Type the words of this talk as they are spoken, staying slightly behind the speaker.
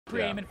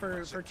pre-aiming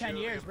for 10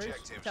 years,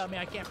 Bruce. Tell me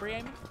I can't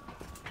pre-aim?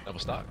 Double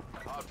stock.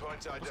 Hard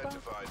point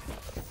identified.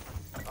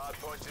 Hard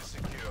point is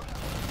secure.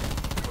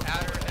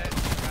 Outer head.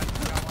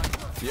 Got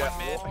one. Yeah,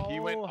 Mid. he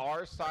went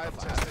our side.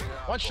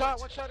 One shot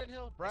in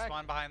hill. Brag.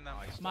 Spawn behind them.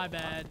 My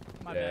bad.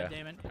 My bad,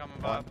 Damon. Coming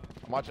up.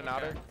 I'm watching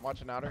outer. I'm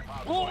watching outer.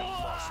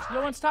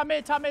 Yo, one's top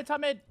mid, top mid, top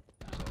mid.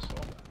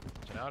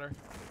 Watching outer.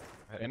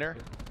 Inner.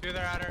 Two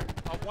there outer.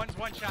 Oh, one's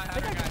one shot.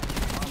 Outer guy.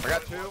 I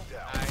got two.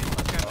 Nice.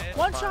 Let's go mid.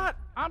 One shot.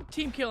 I'm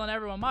team killing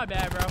everyone. My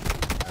bad, bro.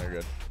 Very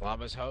good.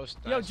 Llama's host.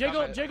 Yo,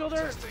 jiggle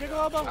there. Jiggle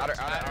elbow. Outer.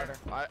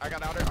 I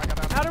got outer.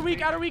 Outer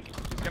weak.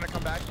 He's gonna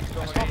come back. He's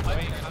going I'm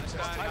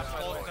stunned. I'm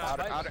full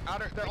stunned.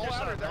 outer. They're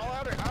all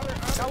outer.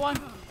 Got one.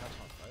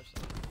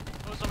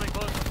 Somebody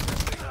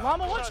close.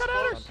 Llama, one shot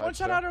outer. One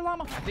shot outer,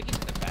 Llama. I think he's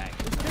in the bag.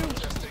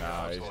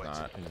 No, he's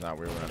not. He's not.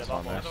 We were not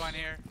on there. Another one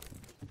here.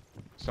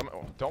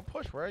 Don't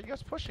push. Where are you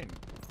guys pushing?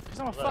 Cause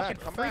I'm a fucking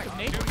Come freak back. of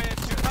nature. Two mid.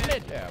 Two Top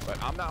mid. mid. Yeah,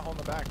 but I'm not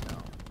holding the back now.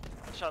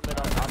 Shot mid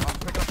on. I'm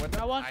picking up window.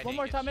 Got one. I One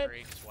more think top mid.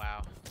 streaks.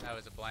 Wow. That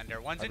was a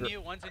blender. One's in you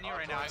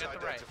right now. I got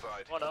the right.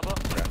 One elbow.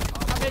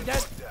 Top mid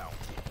dead.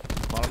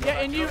 Yeah,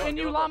 and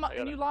you llama.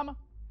 And you llama.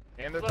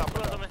 And they're Left, top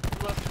left,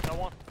 window. left. Got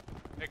one.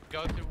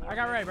 Go through. I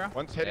got Ray, bro.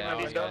 One's hitting Yeah, my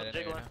He's window. got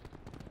jiggling.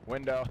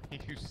 Window.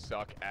 You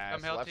suck ass.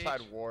 Come help Left side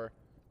teach. war.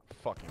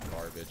 Fucking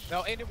garbage.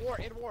 No, in war.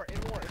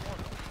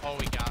 Oh,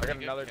 we got I it. got Good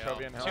another kill.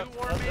 trophy in hell. Two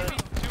war maybe.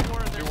 Two war.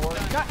 Two war.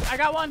 I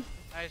got one.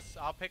 Nice.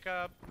 I'll pick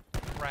up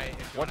right.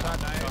 If you One wanna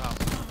shot. go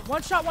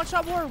help. One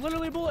shot war.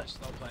 Literally bullet.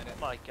 Slow playing it.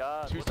 Oh my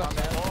god. Two What top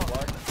the man.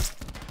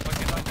 fuck?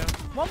 Looking window.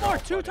 One more.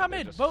 Oh, Two top they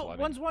mid. just Both. flooded.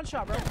 One's one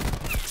shot, bro.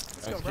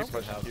 Let's go, bro. Keep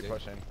pushing. Keep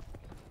pushing.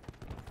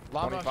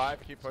 Llama.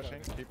 25. Keep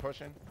pushing. Keep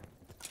pushing.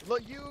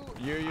 Look, you.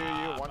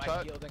 One My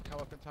shot. heel didn't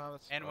come up in time.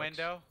 That And sucks.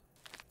 window.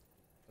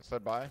 I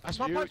said bye. I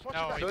spawned You- pipes. Watch No,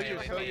 your back. he Still did. you.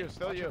 Still you.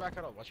 Still Watch your you. back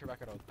at all. Watch your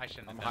back at all. I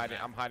shouldn't have I'm done hiding.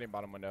 that. I'm hiding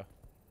bottom window.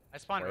 I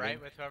spawned Waiting.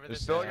 right with whoever There's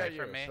this still is a guy right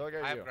you, from me. still a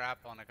guy I have you.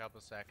 grapple in a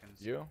couple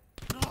seconds. You?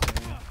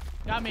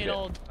 Got me, Yeah.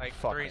 old. Like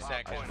Fuck 3 it.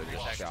 seconds. I 3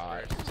 should've seconds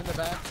shot. first. It's in the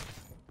back.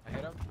 I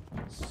hit him.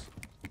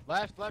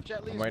 Left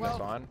jet lead I'm as waiting to well.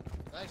 spawn.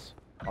 Nice.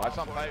 Oh, I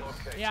saw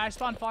pipes. Yeah, I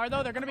spawned far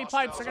though. They're gonna be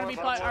pipes. They're gonna be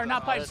pipes. Or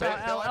not pipes. Stay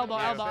alive Elbow.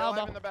 in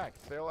Elbow. the back.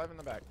 Stay alive in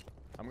the back.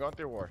 I'm going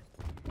through war.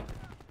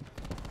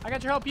 I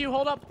got your help. You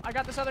hold up. I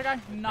got this other guy.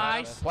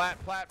 Nice. Plat.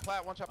 One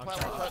shot. Plat.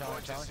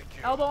 One shot.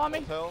 Elbow on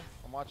me. Hill.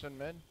 I'm watching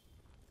mid.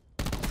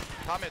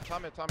 Tom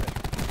mid.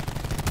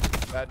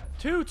 Bad.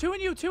 Two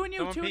and you. Someone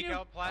Two and peek you.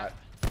 out plat.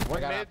 One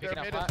got mid. it. They're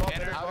Picking mid up as well. plat.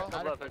 Mid as Enter. well. Pick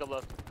up left, pick up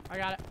left. I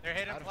got it. They're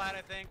hitting plat,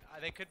 I think.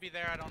 They could be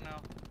there. I don't know.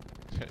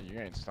 You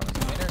ain't stunning.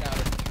 Inner and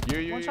outer.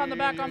 You. One shot in the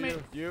back on me.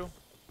 You.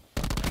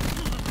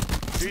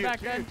 Back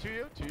good. To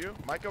you.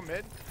 Might go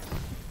mid.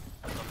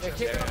 Yeah,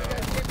 keep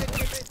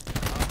it.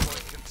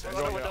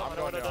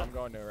 I'm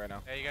going new right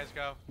now. There you guys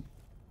go.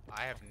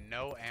 I have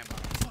no ammo.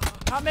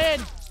 Top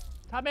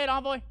mid.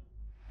 Envoy.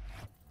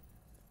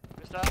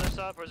 Just out their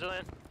side,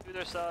 Brazilian. Do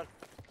their side.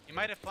 You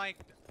might have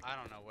flanked. I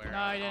don't know where.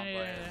 No, he didn't.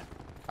 Envoy is.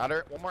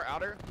 Outer. One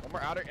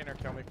more outer. Inner.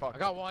 Kill me. Fuck. I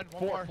got one.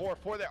 One more.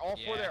 Four there. All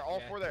four Yeah, there. All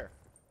yeah. four there.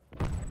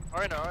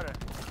 Alright, now, alright.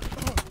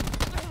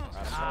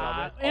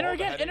 Enter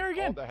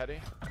again. Hold the heady.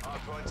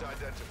 Hard point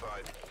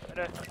identified.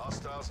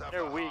 Hostiles have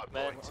They're the weak, hard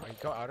man. point.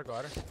 Go outer.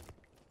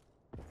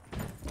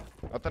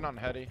 Nothing on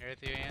heady. Here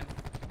with you, Ian.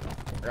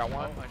 I got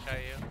one. I shot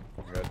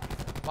you. Good.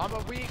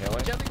 Llama weak. Kill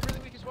it. Jet lead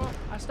really weak as well.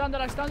 I stunned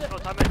it. Oh,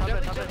 top mid,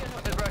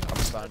 bro. I'm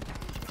stunned.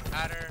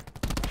 Outer.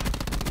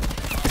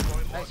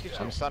 Nice, good I'm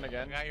shot. stunned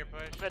again. Got your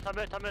push. Top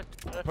mid.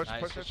 Push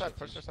Nice, this good side. shit,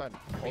 Push good this side.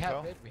 We have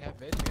Hotel. mid. We have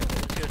mid.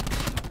 Good.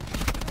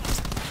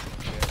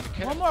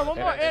 One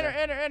more. Enter.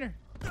 Enter.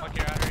 Fuck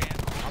your outer,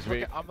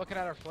 Ian. I'm looking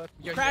at our flip.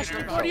 Yo, Crash you-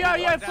 the Enter. 40. Yeah.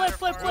 One's outer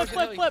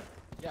Flip. far.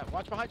 Yeah,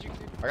 watch behind you.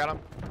 Dude. I got him.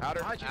 Outer.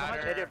 Behind you.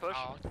 Outer. Idiot push.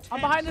 Oh,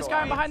 I'm behind this So guy.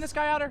 I'm I- behind this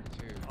guy. Outer.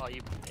 Dude. Oh,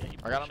 you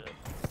I got him.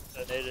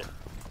 Made it.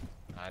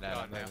 I know,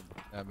 know.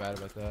 I'm Not bad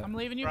about that. I'm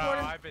leaving you, Bro,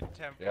 Gordon. I've been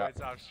 10 Yeah.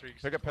 points off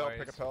streaks. Pick a pill, twice.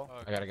 pick a pill.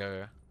 Fuck. I gotta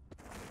go.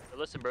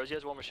 Listen, bros, he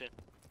has war machine.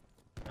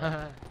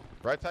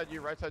 Right side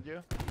you. Right side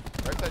you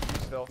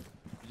still.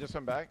 You just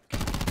went back.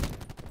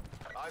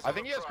 Eyes I on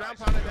think the he has prize. ground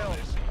pounded hill.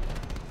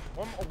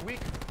 One a weak.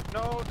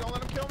 No, don't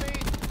let him kill me.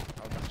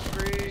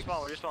 Streak.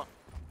 Spawn, where you spawn?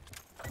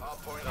 Hard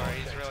point Sorry,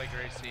 he's located. really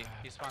greasy.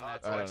 He spawned that I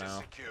side. don't Point is know.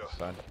 secure.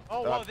 Son.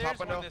 Oh, The whoa, top there's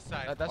window. one this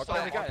side. That's I'll the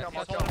other kill guy. him. I'll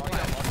That's kill the him. other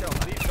guy. I'll kill him.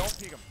 Please don't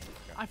peek him.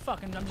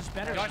 I'm just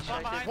better. Got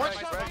one behind One that,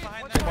 shot, one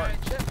one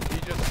behind shot. that. He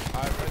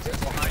just.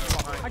 It's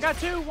behind. I got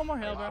two. One more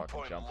hill, bro. Hard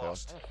point Jump hill.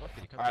 lost.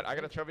 Alright, I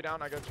got a trophy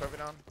down.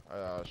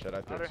 Oh shit,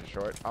 I threw it too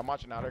short. I'm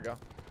watching outer go.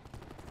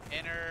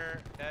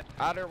 Inner, dead.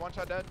 Outer, one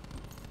shot dead.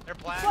 They're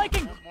black.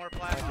 Flanking. More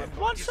black.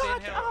 One He's shot.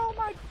 in hill. Oh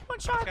my. One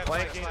shot. Got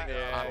Flanking, flank.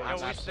 yeah. Yo,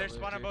 I'm there's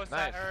one on both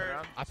Nice. sides.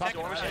 Or I thought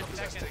second, you were second.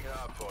 Testing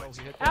hard point.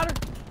 Outer.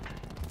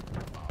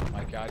 Oh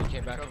my god, he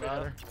came back from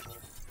outer.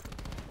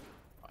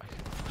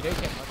 You know you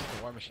can't punch with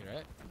the war machine,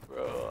 right?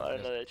 Bro, I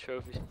didn't know that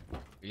trophy.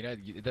 You know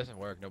it doesn't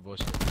work. No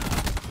bullshit.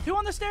 Two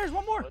on the stairs.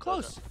 One more. What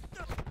Close.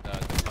 No,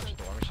 don't punch with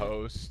the war machine.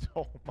 Post.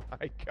 Oh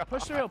my god.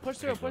 Push through.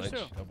 Glitch.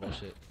 No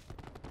bullshit.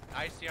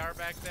 ICR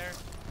back there.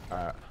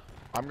 Alright.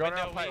 I'm going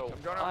Window around pipes. weak.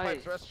 I'm going around Nice.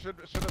 pipes. The rest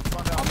should have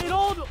spun I'll out. need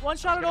old. One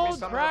shot at There's gonna be old.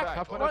 some on the Crack.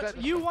 back. What?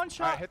 You one Alright,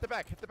 shot. hit the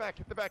back. Hit the back.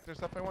 Hit the back. There's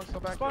definitely one still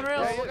back Spawn there.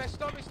 rails. Yeah, Oh, yeah. guys,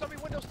 stun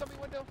me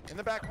window. In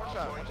the back, one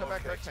shot. One shot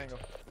back rectangle.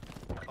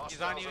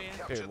 He's on you, Ian.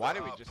 Dude, why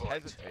did we just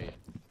hesitate?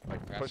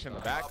 Like pushing the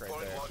back right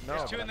there. No,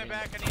 There's two but in the I mean,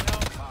 back. I need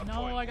help.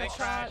 No, I got They shot.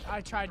 crashed. I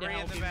tried to Three in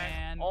help the you, back.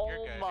 man. Oh You're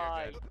good,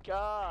 my you're good.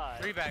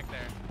 god. Three back there.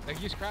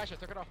 Like, use crash. I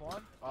took it off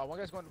one. One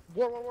guy's going.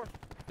 War.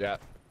 Yeah,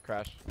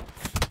 crash.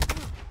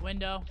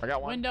 Window. I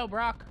got one. Window,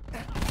 Brock.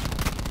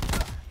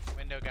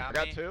 Window got I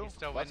got me. two. He's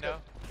still Let's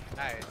window.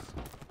 Nice.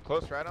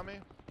 Close right on me.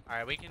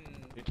 Alright, we can.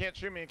 You can't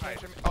shoot me. You can't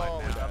Alright, shoot me. fine Oh,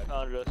 we now. got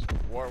Under us.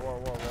 war.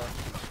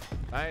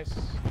 Nice.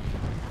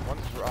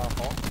 One's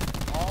fall.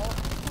 All.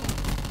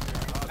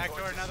 Back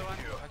door, another one.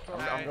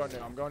 I'm going new.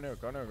 I'm going new.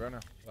 Go new.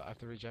 I have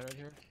to regenerate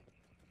here.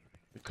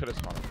 We could have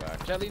spawned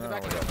back. Jet, lead in the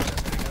back. we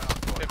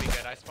don't. Should be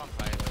good. I spawned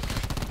pipe.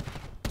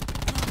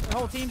 The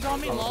whole team's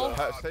on me. Lol.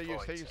 Stay you.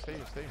 Okay.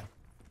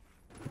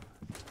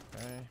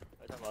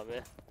 Right on my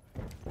man.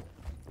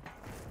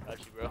 Got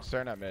you, bro.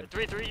 Staring at mid.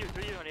 Three, you,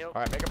 honey. Help.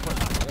 Alright, make a push.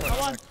 Got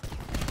one.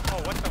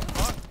 Oh, what the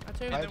fuck? Got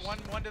two. And then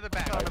one to the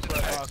back. Nice. One to the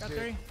back. Got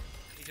three.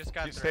 He just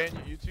got You through.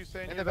 staying? You two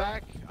staying In the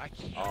back. I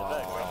can't. Oh,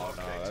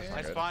 no, that's I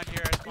not good. spawned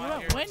here. I You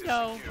spawned here. went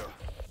window.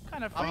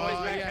 Kind of I'm always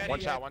freaky. back yeah. heading. One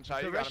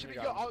shot. The You got rest him. of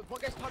You you go. got him.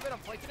 One guy's top mid. I'm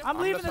flanking him. I'm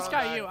leaving just this on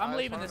guy. the You. back. I'm I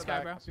leaving spawned this in guy,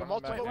 the bro. back. Spawned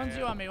in the Wait, back. one's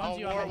you on me. One's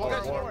you Oh, on me. war.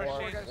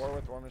 War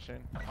with War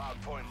Machine.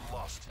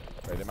 lost.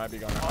 Wait, they might be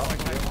going Oh,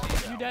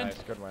 out. You dead? Nice,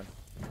 good win.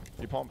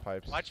 You pulling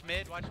pipes. Watch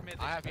mid. Watch mid.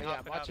 I have They to, should be yeah,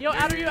 hopping watch up. it. Yo,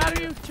 out of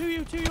you. Two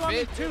you on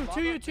me.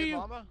 Two you.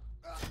 Llama.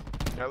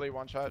 Kelly,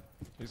 one shot.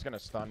 He's gonna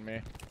stun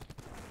me.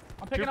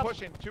 I'm Two picking up.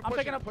 pushing. I'm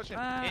picking up. Pushing.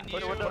 In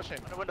Pushing. you. Pushing.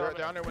 Window.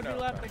 They're under Could be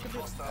window. left. They could be.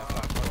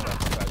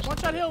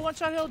 Okay. One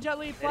shot hill, jet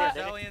lead, flat.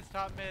 Aliens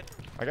top mid.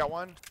 I got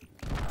one.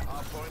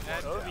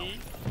 Dead.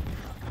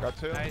 Got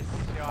two. Nice.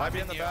 Yo, Might I'm be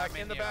in the you, back. I'm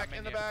In the you, back. I'm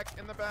In the you. back.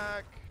 In the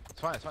back. It's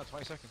fine.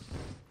 20 seconds.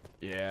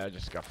 Yeah, I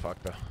just got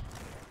fucked though.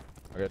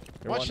 Okay.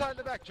 You're One shot in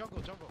the back. Jungle.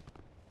 Is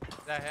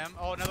that him?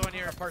 Oh, another one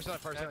here. Person.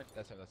 Yeah.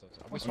 That's him.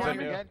 We One's spawned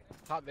good. here again.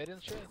 Top mid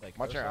and shit. Like.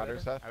 Watch your first outer,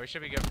 shot Seth. Alright, we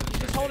should be good for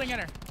this. He's holding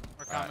inner.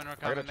 We're coming. We're I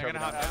gotta coming. They're gonna trigger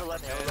hop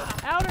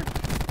that. down. Outer.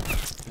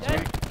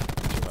 Dead.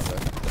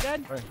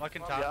 Dead.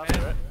 Looking Yeah, top I'm mid.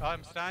 good. Oh,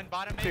 I'm stunned.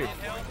 Bottom mid. Dude.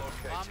 Hill.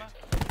 Llama.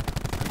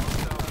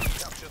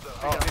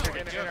 Oh, these are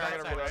Good getting in. I gotta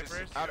outside reload.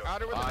 first.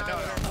 Outer with the I know.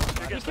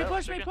 outer. You can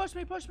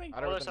push me.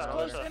 Outer with the Other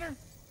Close side. inner.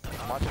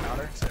 I'm watching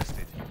outer.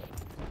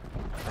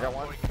 I got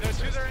one. There's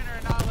two there inner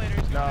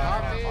annihilators. No,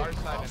 mid. our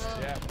side is,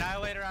 yeah.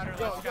 Annihilator outer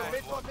Yo, left guy.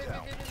 mid.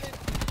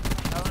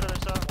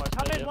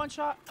 Top mid, one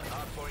shot.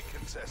 Hardpoint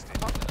contested.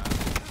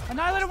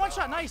 Annihilator, one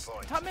shot. Nice.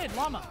 Top mid,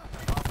 llama.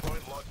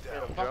 Hardpoint locked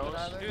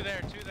down. Two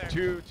there.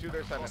 Two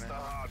their side Lost in the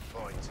there.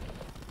 hardpoint.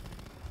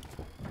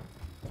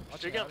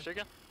 Shoot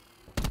him.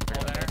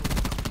 Hold inner.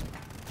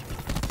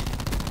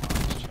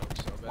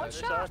 One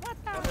shot. What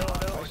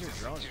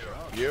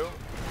the? You?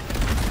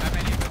 That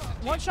many of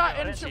us. One shot I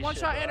didn't inner. see One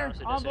shit, shot bro. inner.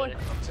 Honestly, On just boy. hit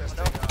it.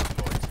 Contesting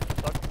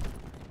hardpoint.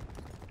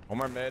 One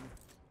more mid.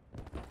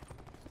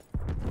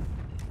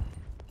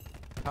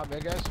 Top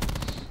mid, guys.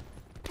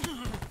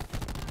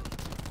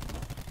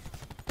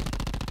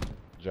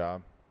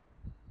 Job.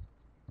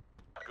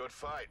 Good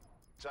fight.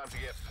 Time to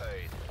get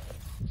paid.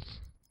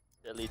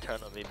 Deadly turn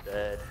on me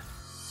bad.